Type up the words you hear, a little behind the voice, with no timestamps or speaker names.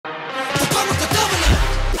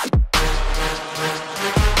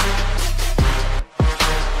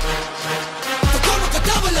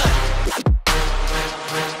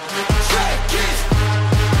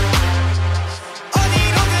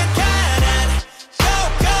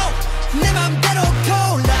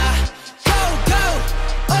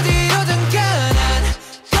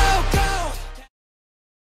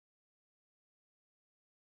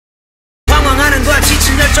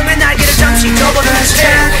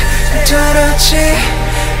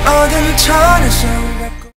모든 천에서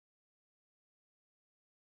갖고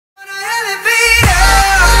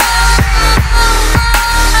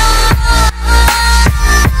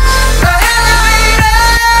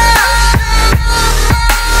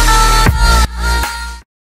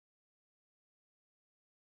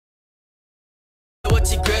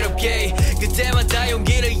괴롭게 그때마다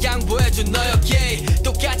용기를 양보해준 너였기에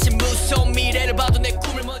똑같이 무서운 미래를 봐도 내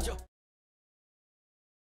꿈을 먼저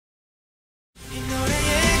이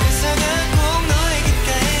노래의 가사가 꼭 너의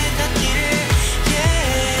귓가에 닿기를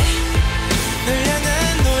널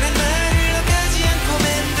향한 노랫말 흘러가지 않고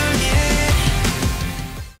맴돌기를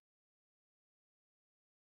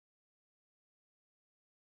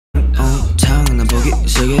난 보기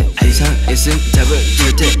속에 이상했음 답을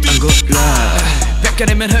절대 안 골라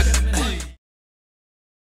뺏겨내면 흑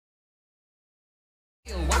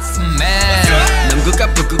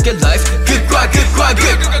남극과 북극의 라이프 극과 극과 극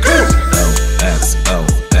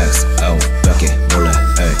OXOXO 밖에 몰라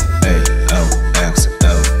OXOX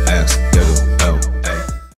결국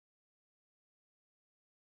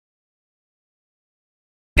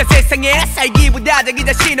세상에 살기보다 자기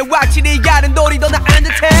자신을 확실히 가는 놀이 더 나은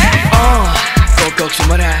듯해 꼭꼭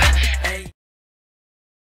숨어라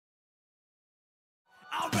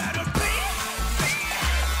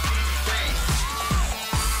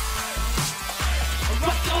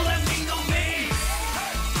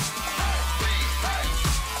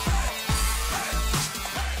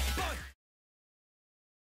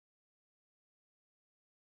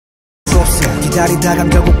기다리다가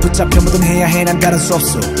결국 붙잡혀 뭐든 해야 해 난 다른 수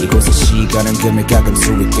없어 이곳의 시간은 금을 가끔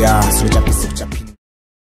수위가 술잡기 속 잡히는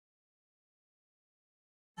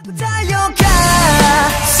달려가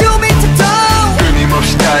숨이 턱도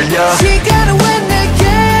끊임없이 달려 시간은 왜 내게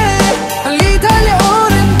빨리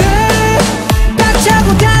달려오는데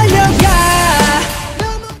꽉차고 달려가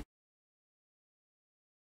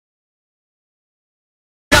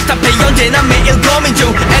답답해 언제나 매일 고민 중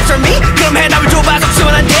Answer me 그럼 해답을 줘봐서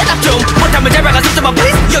시원한 대답 좀 못하면 제발 가서 써봐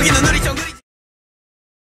please 여기는 우리 정글이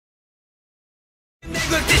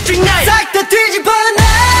내걸 디스트릭 나이 싹 다 뒤집어 놔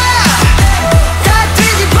다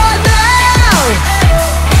뒤집어 놔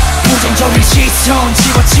부정적인 시선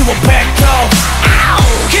지워 back up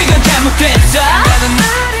그건 잘못됐어 나는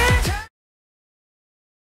나를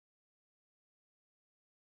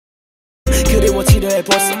그리워지려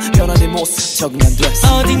해봤어 변화된 모습 적응 안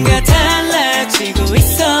됐어 어딘가 달라지고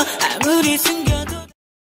있어 아무리 숨겨도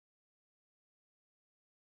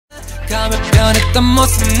가면 변했던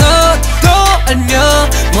모습 너도 알며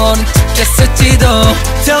모른 척했을지도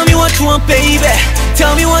Tell me what you want baby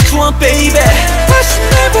Tell me what you want baby 다시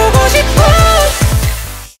날 보고 싶어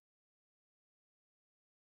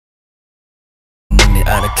내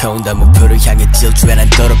아나콘다 목표를 향해 질주해 난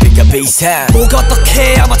더럽히가 비상 뭐가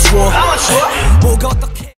어떻게 아마추어 뭐가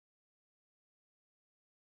어떻게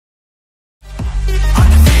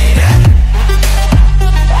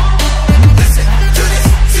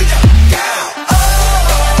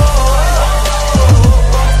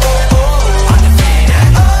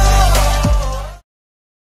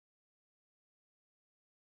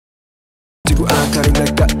지구 아까린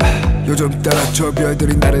날까 요즘 따라 저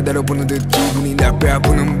별들이 나를 내려보는 듯 기분이 나빠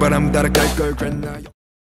부는 바람 따라갈 걸 그랬나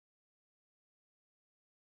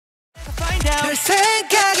별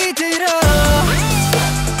생각이 들어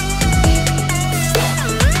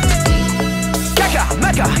가가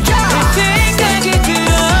마가 별 생각이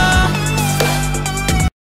들어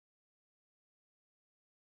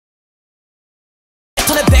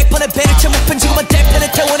톤에 100번의 배를 채 목편 지구만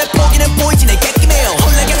대편에 태워내 보기는 보이지 내 객기네요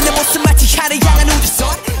올라가는 내 모습 마치 하늘 향한 우주선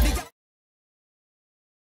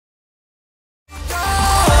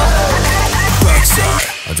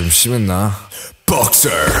좀 심했나?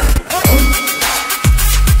 Boxer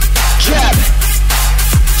Trap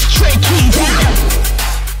Straight key down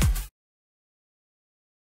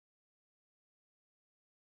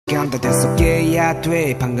감각돼서 깨야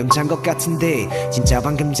돼 방금 잔 것 같은데 진짜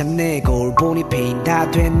방금 잤네 거울 보니 페인 다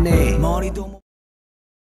됐네 머리도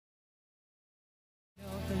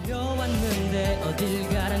달려왔는데 어딜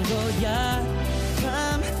가란 거야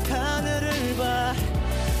밤 하늘을 봐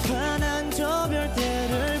환한 저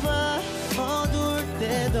별들을 봐 어두울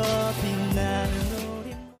때도 빛나는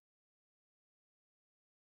우리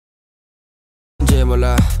이제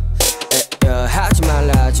몰라 하지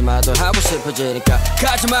말라 하지 마도 하고 싶어지니까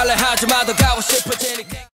가지 말라 하지 마도 가고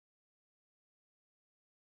싶어지니까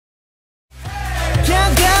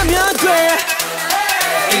그냥 가면 돼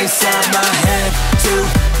Inside my head too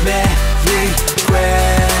many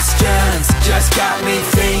questions Just got me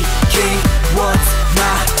thinking what's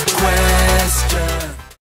my question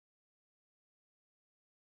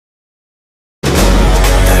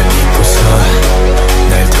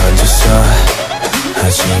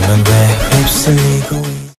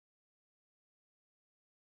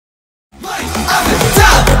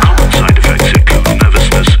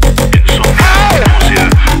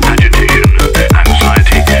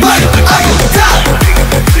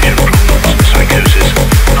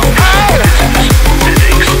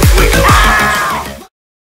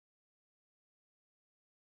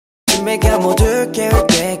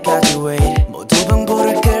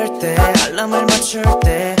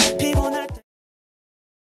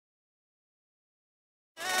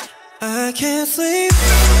I can't sleep.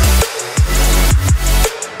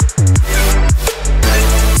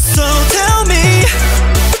 So tell me,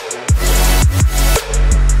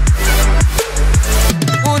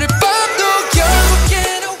 오늘 밤도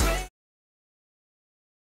결국엔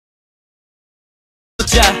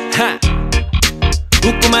자,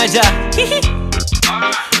 웃고 말자.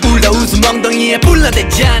 울다 웃음 엉덩이에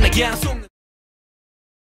불나댔잖아.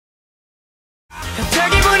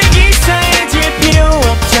 갑자기 분위기 이상해질 필요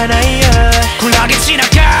없잖아요. 쿨하게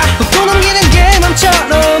지나가 또 넘기는 게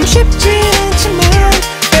맘처럼 쉽지 않지만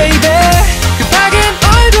baby 그 밝은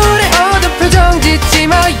얼굴에 어두운 표정 짓지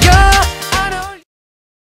마요.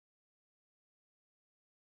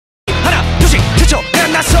 하나 둘씩 그쵸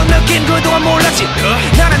난 낯선 느낌 그동안 몰랐지.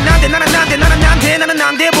 나는 난데 나는 난데 나는 난데 나는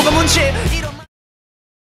난데 뭐가 문제.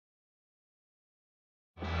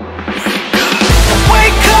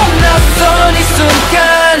 Wake up 낯선 이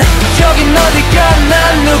순간 여긴 어딜까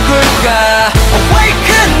난 누굴까.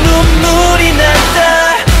 Awaken 눈물이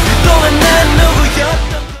난다. 그동안 난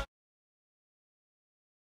누구였던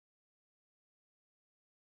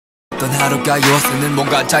어떤 하루가 요새는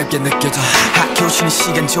뭔가 짧게 느껴져. 학교 쉬는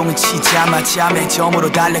시간 종일 치자마자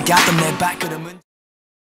매점으로 달려갔던 내 발걸음은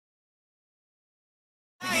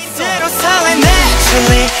이대로 살래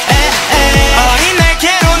naturally. 어린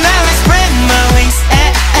날개로 날 spread my wings.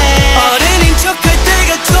 어른인 척할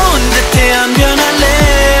때가 좋은 듯해. 안 변할래.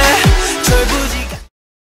 철부지가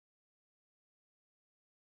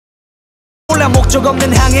몰라 목적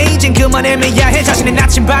없는 항해 이젠 그만 애매야 해. 자신의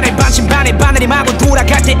나침반에 반신반에 바늘임하고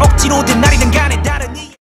돌아갈 때 억지로든 날이든 간에 다른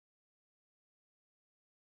이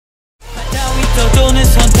바다 위 떠도는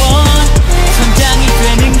선원 선장이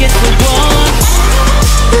되는 게 소원.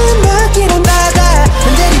 음악이란 바다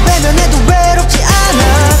흔들이 외면해도 외롭지 않아.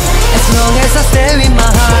 As long as I stay with my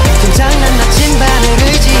heart. 괜찮은 나침반을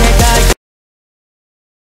의지해가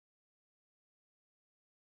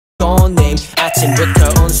너님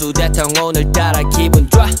아침부터 온수대통 오늘따라 기분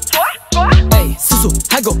좋아. 에이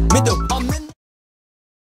수수하고 믿음 없는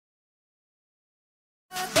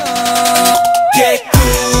개꿀.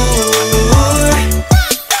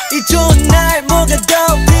 이 좋은 날 뭐가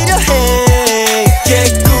더 필요해.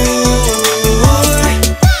 개꿀.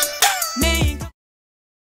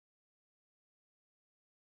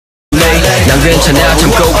 난 괜찮아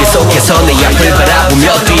참고 계속해서 내 앞을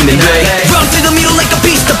바라보며 뛰면 돼. Run through the middle like a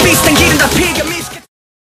beast. The beast 난 기름 다 피가 미스ket.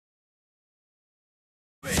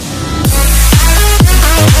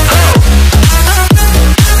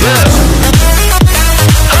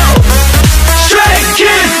 Shake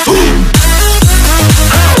it.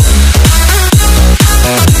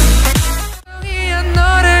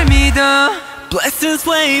 너를 믿어. Blessings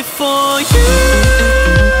wait for you.